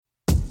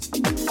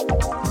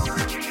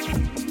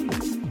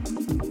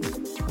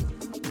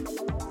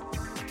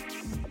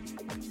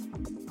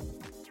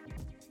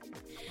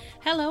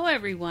Hello,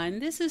 everyone.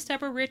 This is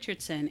Deborah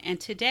Richardson, and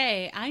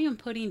today I am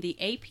putting the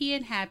AP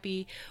in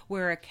Happy,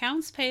 where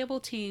accounts payable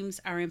teams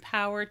are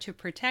empowered to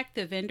protect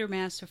the vendor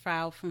master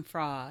file from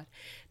fraud.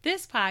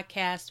 This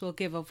podcast will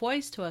give a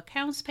voice to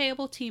accounts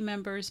payable team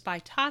members by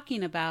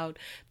talking about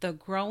the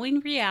growing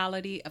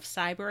reality of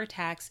cyber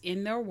attacks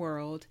in their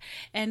world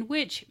and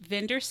which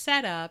vendor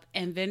setup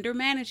and vendor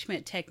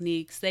management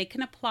techniques they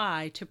can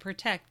apply to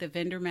protect the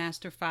vendor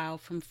master file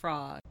from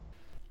fraud.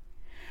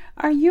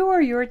 Are you or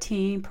your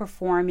team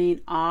performing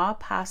all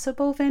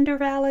possible vendor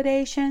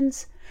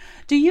validations?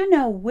 Do you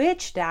know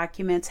which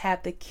documents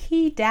have the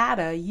key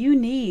data you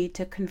need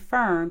to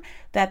confirm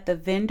that the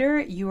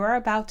vendor you are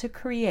about to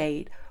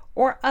create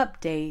or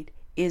update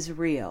is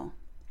real?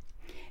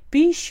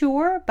 Be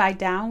sure by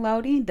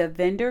downloading the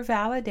Vendor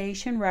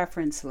Validation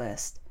Reference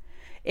List.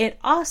 It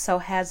also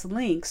has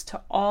links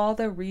to all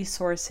the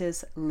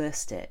resources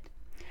listed.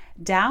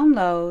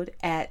 Download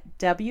at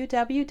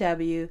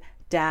www.Deborah,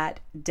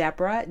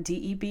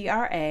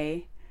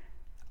 D-E-B-R-A,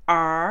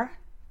 R.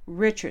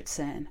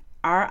 Richardson,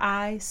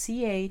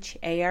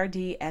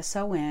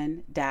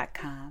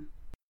 RICHARDSON.com.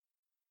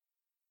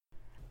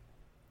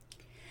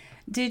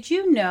 Did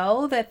you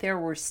know that there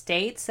were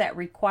states that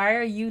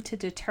require you to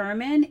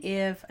determine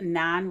if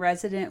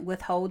non-resident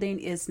withholding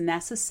is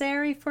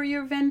necessary for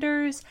your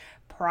vendors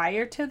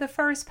prior to the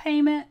first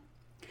payment?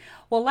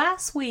 Well,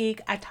 last week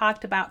I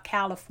talked about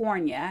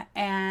California,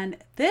 and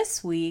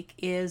this week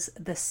is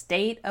the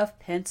state of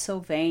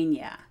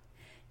Pennsylvania.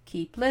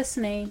 Keep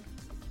listening.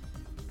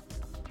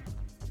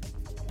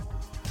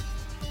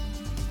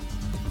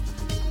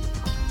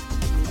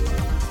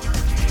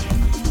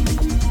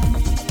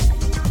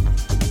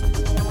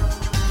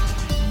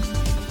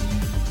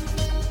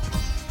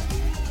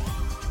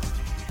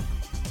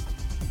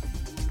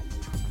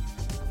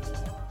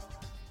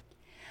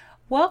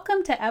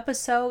 Welcome to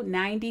episode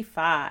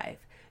 95.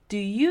 Do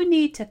you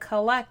need to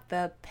collect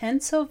the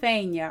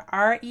Pennsylvania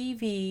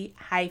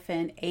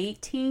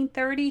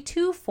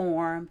REV-1832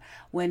 form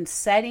when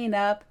setting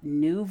up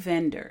new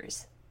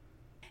vendors?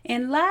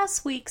 In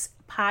last week's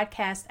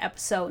podcast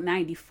episode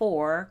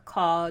 94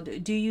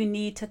 called Do You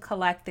Need to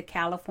Collect the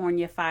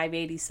California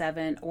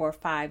 587 or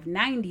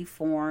 590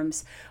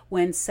 forms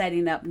when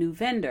setting up new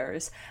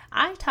vendors,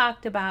 I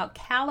talked about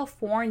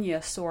California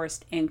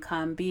sourced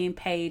income being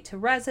paid to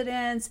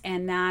residents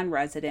and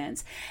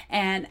non-residents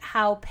and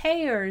how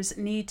payers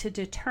need to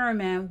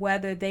determine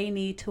whether they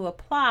need to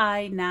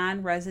apply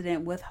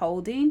non-resident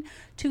withholding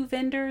to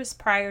vendors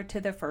prior to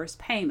the first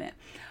payment.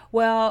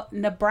 Well,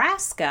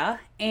 Nebraska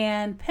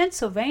and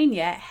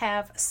Pennsylvania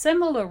have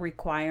similar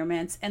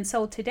requirements, and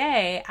so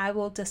today I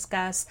will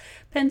discuss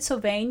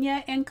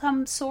Pennsylvania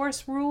income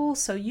source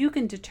rules so you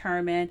can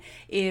determine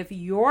if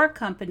your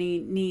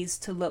company needs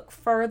to look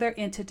further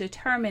into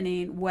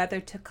determining whether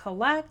to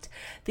collect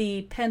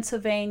the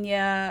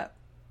Pennsylvania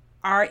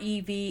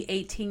REV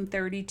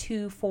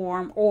 1832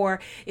 form, or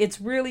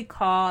it's really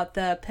called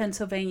the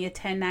Pennsylvania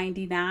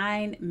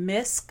 1099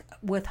 MISC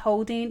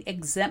withholding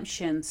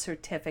exemption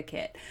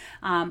certificate,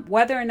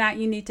 whether or not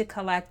you need to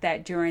collect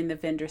that during the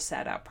vendor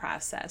setup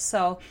process.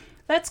 So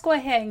let's go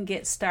ahead and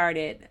get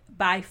started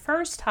by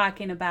first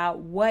talking about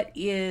what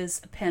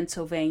is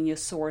Pennsylvania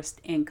sourced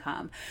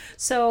income.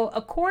 So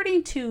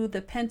according to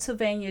the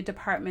Pennsylvania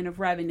Department of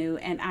Revenue,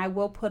 and I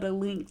will put a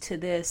link to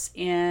this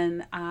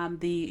in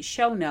the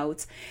show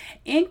notes,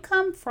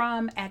 income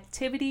from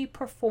activity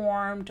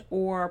performed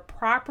or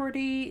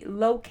property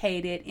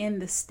located in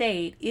the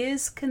state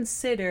is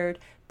considered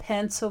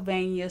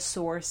Pennsylvania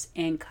source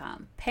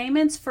income.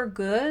 Payments for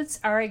goods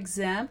are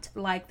exempt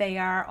like they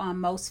are on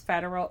most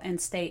federal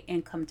and state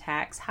income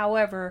tax.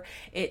 However,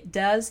 it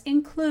does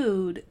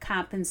include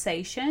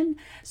compensation.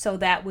 So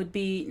that would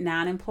be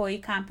non-employee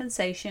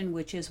compensation,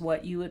 which is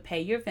what you would pay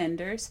your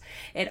vendors.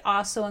 It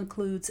also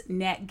includes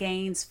net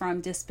gains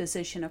from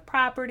disposition of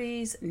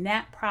properties,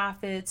 net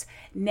profits,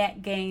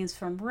 net gains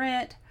from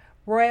rent,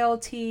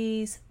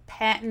 royalties,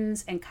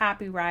 patents and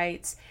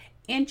copyrights,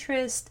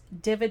 interest,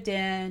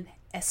 dividend,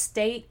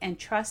 estate and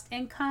trust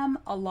income,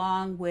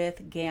 along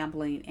with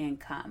gambling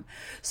income.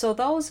 So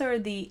those are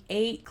the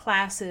 8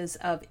 classes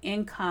of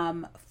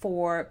income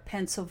for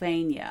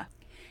Pennsylvania.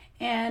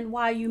 And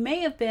while you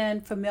may have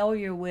been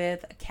familiar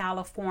with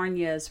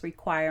California's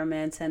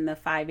requirements and the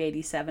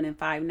 587 and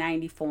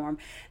 590 form,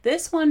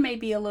 this one may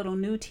be a little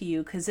new to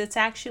you because it's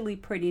actually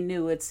pretty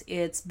new.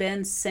 It's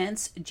been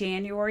since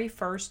January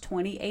 1st,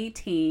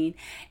 2018,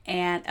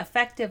 and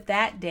effective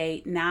that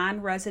date,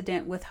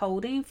 non-resident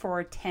withholding for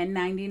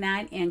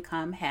 1099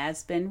 income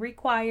has been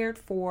required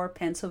for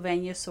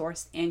Pennsylvania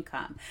sourced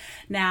income.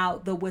 Now,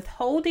 the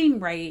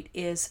withholding rate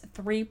is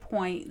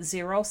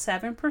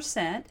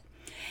 3.07%.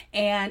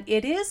 And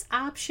it is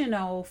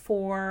optional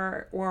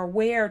for or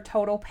where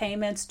total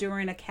payments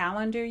during a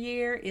calendar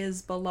year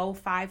is below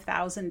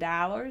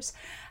 $5,000.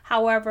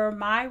 However,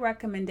 my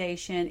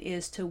recommendation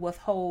is to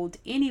withhold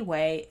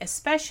anyway,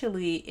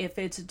 especially if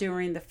it's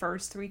during the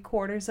first 3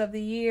 quarters of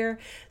the year,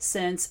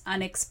 since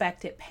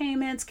unexpected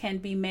payments can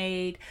be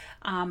made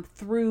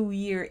through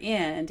year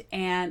end.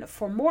 And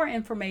for more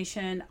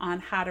information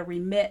on how to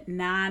remit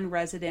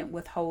non-resident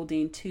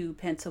withholding to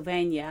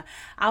Pennsylvania,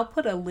 I'll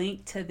put a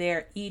link to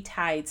their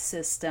eTithe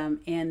system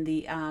in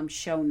the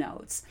show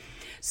notes.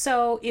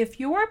 So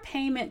if your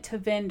payment to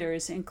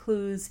vendors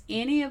includes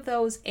any of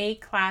those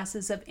 8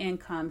 classes of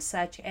income,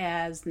 such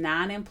as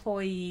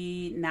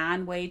non-employee,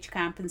 non-wage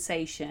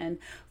compensation,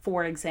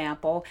 for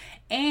example,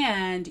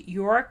 and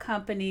your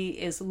company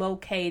is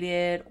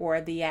located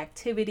or the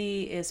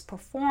activity is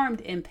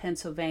performed in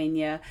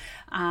Pennsylvania,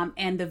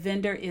 and the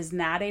vendor is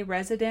not a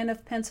resident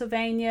of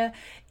Pennsylvania,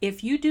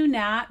 if you do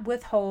not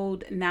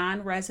withhold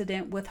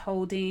non-resident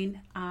withholding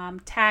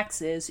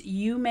taxes,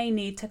 you may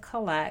need to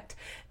collect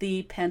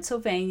the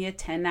Pennsylvania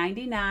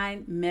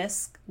 1099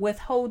 MISC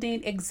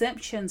withholding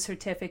exemption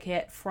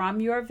certificate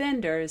from your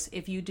vendors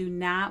if you do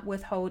not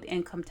withhold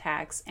income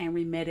tax and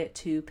remit it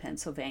to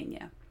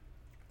Pennsylvania.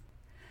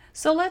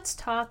 So let's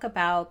talk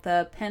about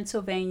the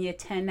Pennsylvania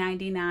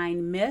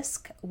 1099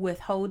 MISC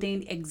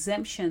withholding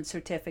exemption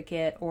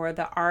certificate, or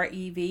the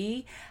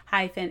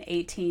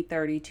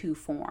REV-1832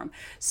 form.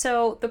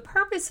 So the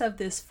purpose of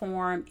this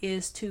form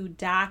is to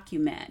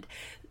document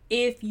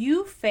if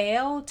you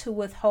fail to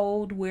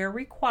withhold where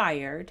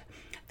required,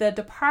 the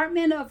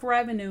Department of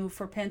Revenue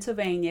for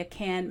Pennsylvania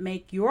can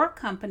make your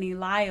company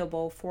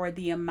liable for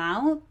the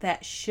amount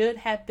that should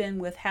have been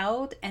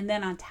withheld. And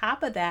then on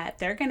top of that,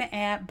 they're going to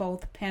add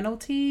both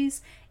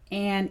penalties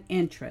and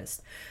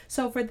interest.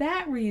 So for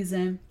that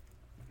reason,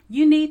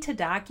 you need to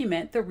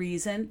document the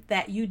reason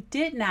that you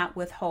did not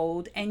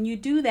withhold, and you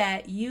do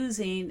that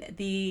using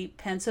the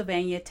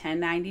Pennsylvania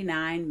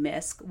 1099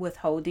 MISC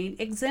withholding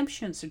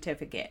exemption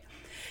certificate.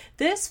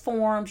 This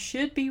form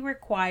should be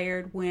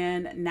required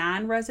when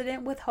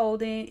non-resident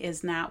withholding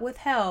is not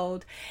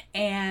withheld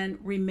and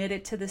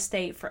remitted to the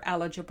state for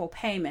eligible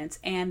payments,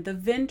 and the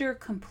vendor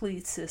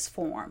completes this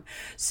form.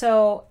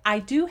 So I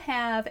do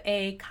have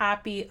a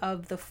copy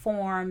of the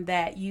form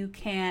that you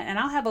can, and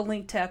I'll have a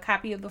link to a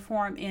copy of the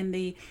form in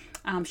the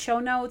show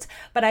notes,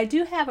 but I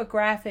do have a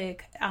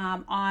graphic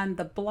on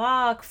the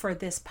blog for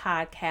this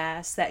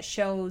podcast that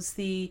shows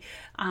the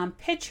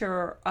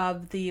picture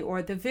of the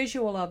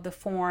visual of the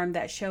form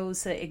that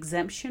shows the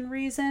exemption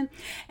reason.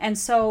 And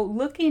so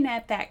looking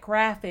at that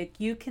graphic,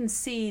 you can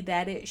see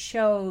that it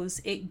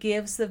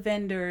gives the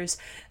vendors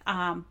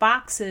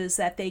boxes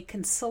that they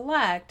can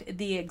select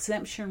the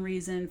exemption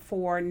reason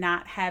for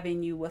not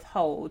having you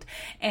withhold.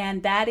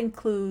 And that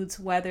includes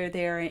whether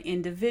they're an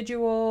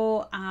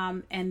individual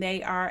and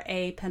they are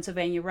a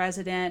Pennsylvania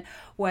resident,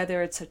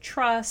 whether it's a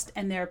trust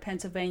and they're a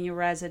Pennsylvania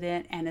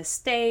resident, and a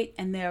state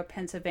and they're a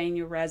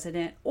Pennsylvania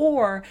resident,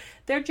 or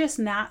they're just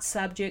not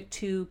subject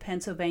to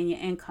Pennsylvania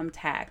income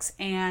tax.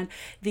 And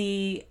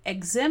the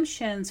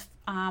exemptions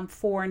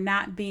for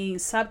not being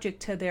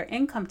subject to their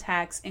income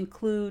tax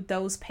include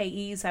those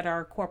payees that are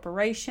a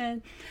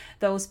corporation,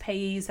 those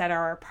payees that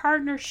are a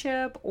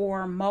partnership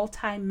or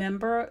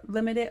multi-member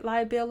limited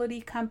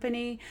liability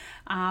company,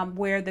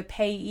 where the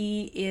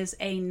payee is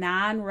a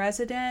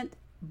non-resident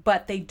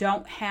but they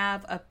don't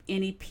have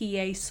any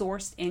PA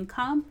sourced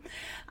income,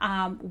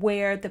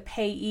 where the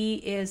payee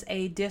is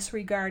a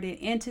disregarded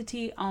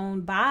entity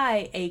owned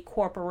by a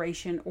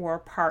corporation or a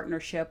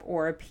partnership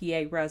or a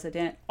PA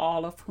resident,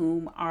 all of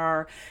whom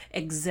are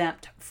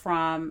exempt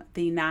from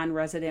the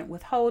non-resident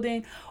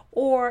withholding,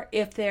 or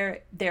if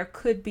there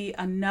could be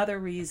another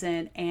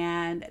reason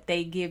and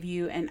they give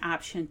you an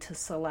option to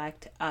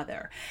select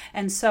other.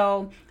 And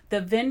so the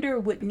vendor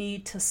would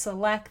need to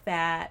select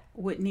that,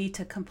 would need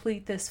to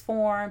complete this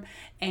form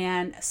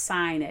and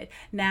sign it.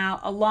 Now,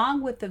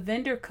 along with the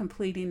vendor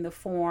completing the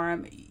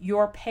form,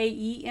 your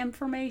payee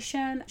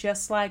information,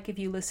 just like if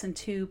you listen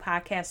to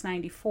podcast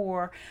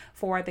 94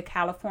 for the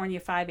California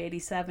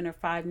 587 or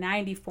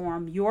 590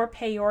 form, your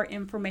payor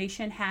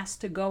information has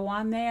to go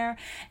on there.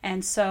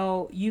 And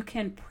so you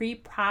can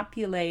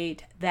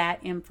pre-populate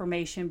that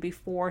information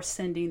before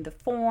sending the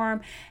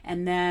form.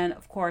 And then,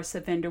 of course, the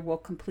vendor will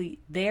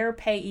complete their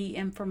payee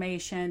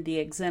information, the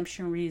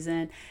exemption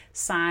reason,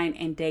 sign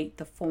and date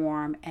the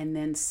form, and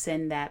then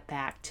send that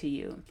back to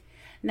you.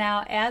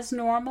 Now, as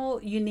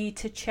normal, you need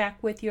to check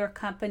with your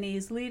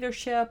company's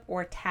leadership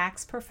or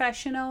tax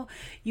professional.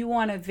 You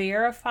want to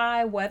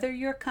verify whether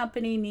your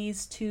company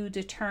needs to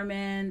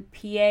determine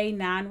PA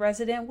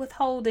non-resident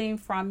withholding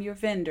from your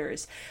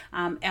vendors.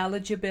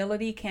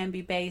 Eligibility can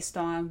be based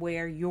on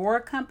where your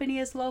company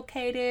is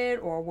located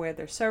or where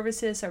their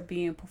services are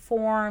being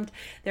performed.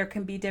 There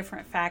can be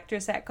different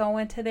factors that go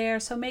into there,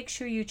 so make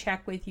sure you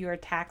check with your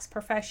tax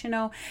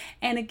professional.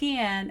 And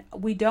again,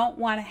 we don't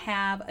want to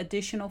have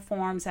additional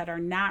forms that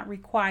are not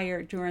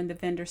required during the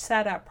vendor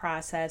setup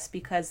process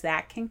because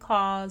that can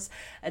cause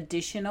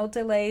additional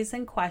delays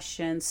and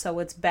questions. So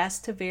it's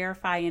best to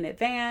verify in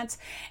advance.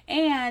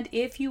 And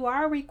if you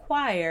are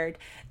required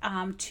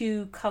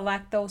to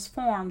collect those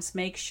forms,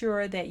 make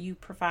sure that you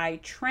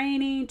provide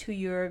training to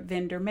your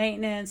vendor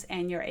maintenance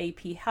and your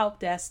AP help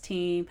desk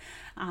team.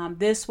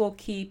 This will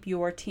keep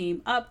your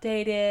team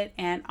updated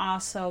and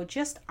also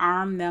just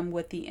arm them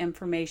with the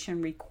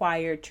information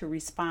required to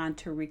respond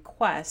to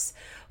requests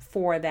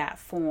for that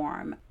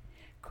form.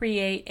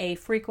 Create a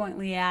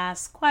frequently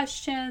asked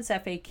questions,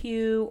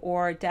 FAQ,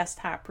 or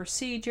desktop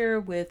procedure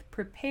with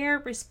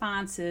prepared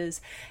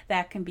responses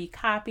that can be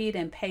copied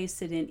and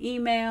pasted in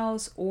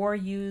emails or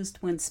used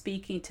when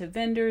speaking to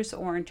vendors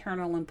or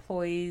internal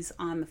employees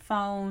on the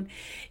phone.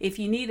 If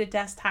you need a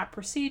desktop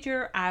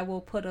procedure, I will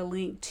put a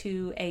link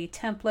to a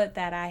template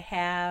that I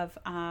have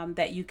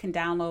that you can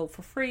download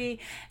for free,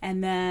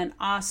 and then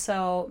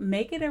also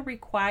make it a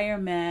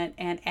requirement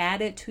and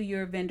add it to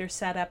your vendor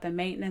setup and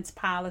maintenance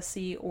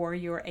policy or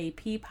your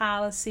AP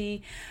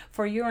policy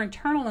for your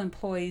internal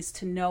employees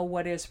to know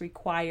what is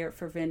required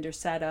for vendor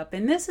setup.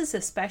 And this is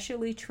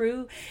especially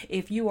true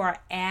if you are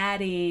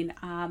adding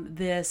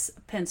this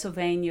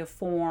Pennsylvania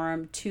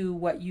form to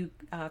what you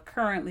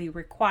currently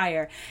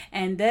require.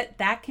 And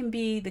that can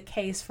be the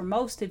case for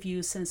most of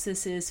you since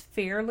this is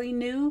fairly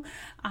new,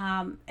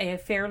 a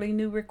fairly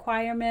new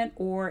requirement,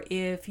 or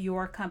if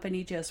your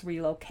company just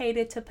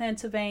relocated to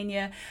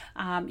Pennsylvania,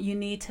 you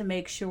need to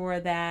make sure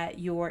that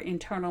your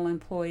internal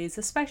employees,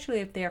 especially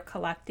if they're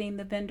collecting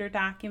the vendor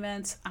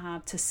documents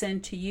to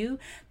send to you,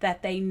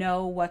 that they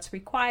know what's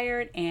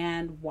required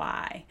and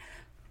why.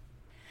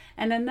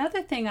 And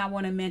another thing I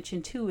want to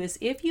mention too is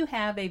if you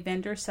have a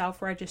vendor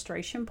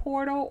self-registration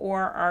portal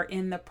or are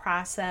in the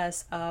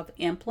process of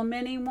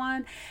implementing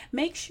one,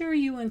 make sure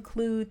you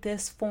include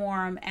this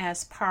form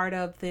as part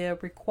of the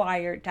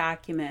required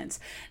documents.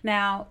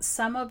 Now,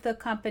 some of the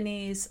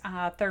companies,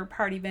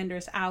 third-party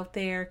vendors out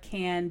there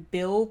can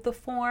build the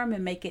form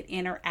and make it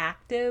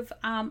interactive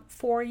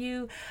for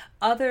you.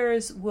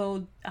 Others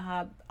will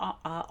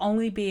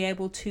only be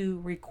able to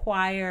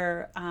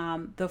require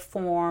the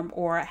form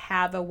or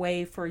have a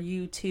way for you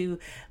to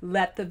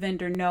let the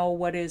vendor know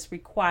what is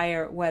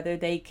required, whether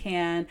they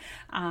can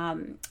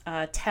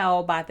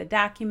tell by the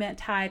document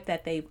type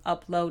that they've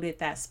uploaded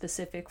that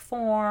specific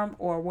form,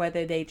 or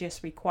whether they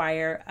just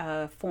require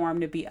a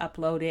form to be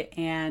uploaded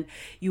and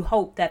you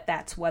hope that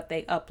that's what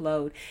they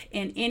upload.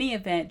 In any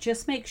event,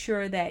 just make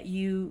sure that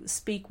you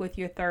speak with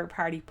your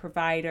third-party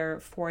provider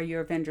for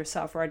your vendor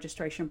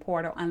self-registration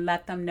portal and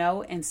let them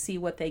know and see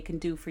what they can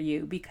do for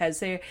you, because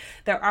there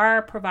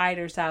are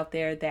providers out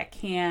there that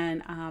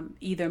can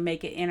either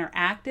make it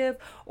interactive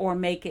or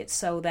make it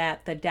so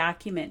that the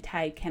document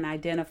type can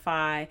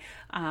identify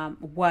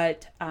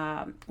what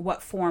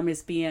form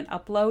is being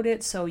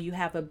uploaded, so you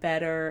have a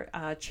better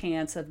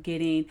chance of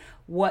getting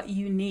what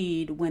you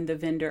need when the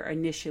vendor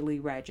initially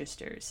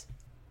registers.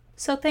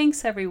 So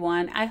thanks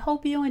everyone. I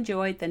hope you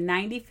enjoyed the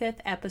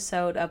 95th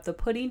episode of the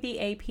Putting the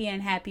AP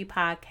in Happy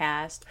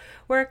podcast,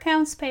 where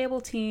accounts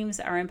payable teams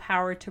are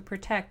empowered to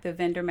protect the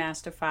vendor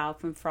master file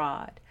from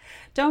fraud.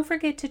 Don't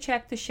forget to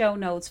check the show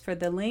notes for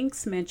the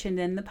links mentioned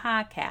in the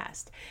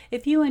podcast.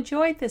 If you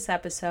enjoyed this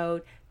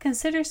episode,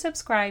 consider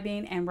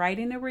subscribing and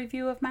writing a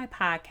review of my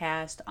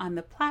podcast on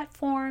the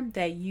platform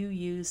that you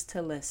use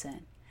to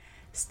listen.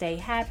 Stay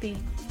happy.